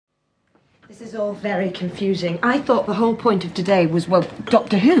This is all very confusing. I thought the whole point of today was, well,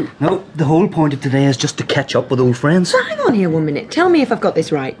 Doctor Who. No, the whole point of today is just to catch up with old friends. So hang on here 1 minute. Tell me if I've got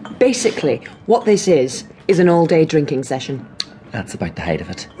this right. Basically, what this is an all-day drinking session. That's about the height of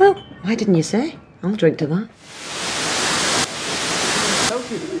it. Well, why didn't you say? I'll drink to that.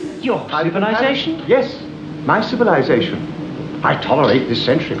 Your civilization? Yes, my civilization. I tolerate this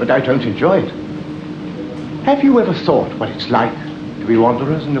century, but I don't enjoy it. Have you ever thought what it's like to be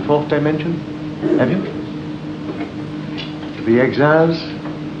wanderers in the fourth dimension? Have you? To be exiles?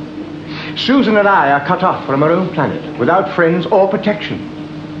 Susan and I are cut off from our own planet, without friends or protection.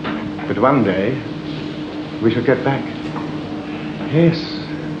 But one day, we shall get back. Yes,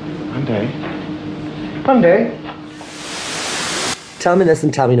 one day. One day. Tell me this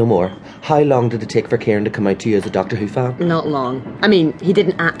and tell me no more. How long did it take for Kieran to come out to you as a Doctor Who fan? Not long. I mean, he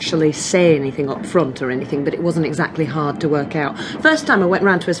didn't actually say anything up front or anything, but it wasn't exactly hard to work out. First time I went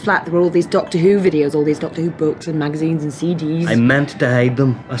round to his flat, there were all these Doctor Who videos, all these Doctor Who books and magazines and CDs. I meant to hide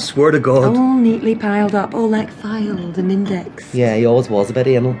them, I swear to God. All neatly piled up, all like filed and indexed. Yeah, he always was a bit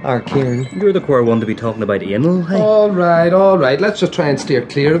anal. Our Kieran. You're the queer one to be talking about anal, hey? All right. Let's just try and steer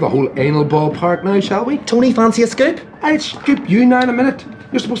clear of the whole anal ballpark now, shall we? Tony, fancy a scoop? I'll scoop you now in a minute.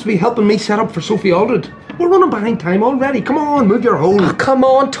 You're supposed to be helping me set up for Sophie Aldred. We're running behind time already. Come on, move your hole. Oh, come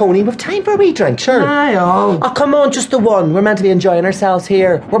on, Tony. We've time for a wee drink, sure. Aye, Oh, come on, just the one. We're meant to be enjoying ourselves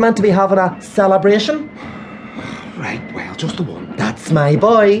here. We're meant to be having a celebration. Right, well, just the one. That's my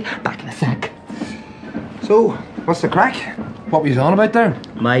boy. Back in a sec. So, what's the crack? What were you on about there?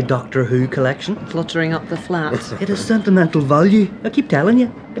 My Doctor Who collection. Fluttering up the flat. It has sentimental value. I keep telling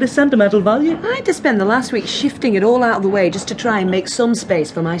you. It has sentimental value. I had to spend the last week shifting it all out of the way just to try and make some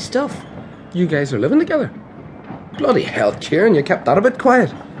space for my stuff. You guys are living together? Bloody hell, Kieran, you kept that a bit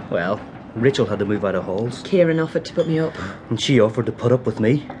quiet. Well, Rachel had to move out of halls. Kieran offered to put me up. And she offered to put up with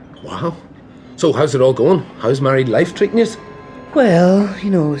me. Wow. So how's it all going? How's married life treating you? Well, you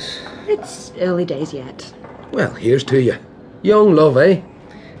know, It's early days yet. Well, here's to you. Young love, eh?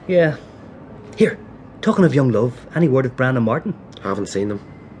 yeah. Here, talking of young love, any word of Bran and Martyn? Haven't seen them.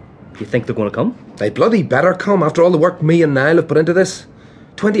 You think they're going to come? They bloody better come after all the work me and Niall have put into this.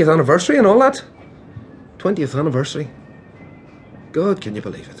 20th anniversary and all that. 20th anniversary. God, can you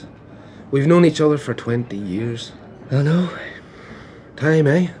believe it? We've known each other for 20 years. I know. Time,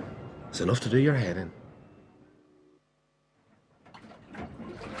 eh? It's enough to do your head in.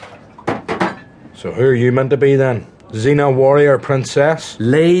 So who are you meant to be then? Xena warrior princess?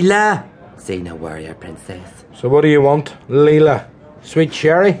 Layla! Xena warrior princess. So what do you want, Leela? Sweet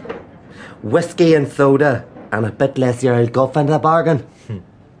cherry? Whiskey and soda. And a bit less your old guff in the bargain.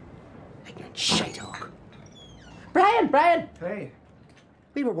 Ignorant shite hog. Brian! Hey.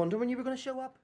 We were wondering when you were going to show up.